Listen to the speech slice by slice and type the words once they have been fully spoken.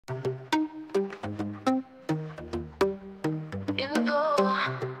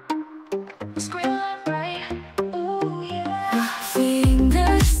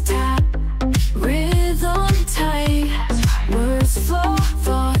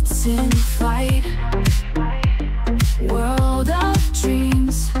hearts in flight. World of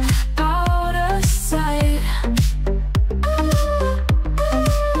dreams, out of sight.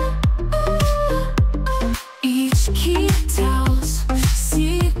 Each key tells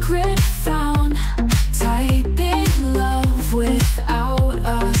secret found. Typing love without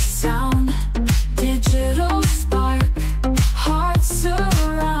a sound. Digital spark, hearts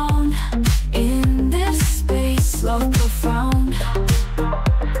surround. In this space, love profound.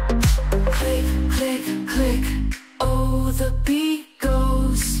 Click, click, click. Oh, the beat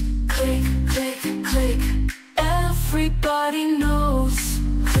goes. Click, click, click. Everybody knows.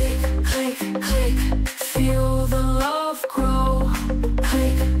 Click, click, click. Feel the love grow.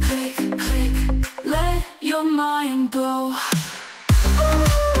 Click, click, click. Let your mind blow.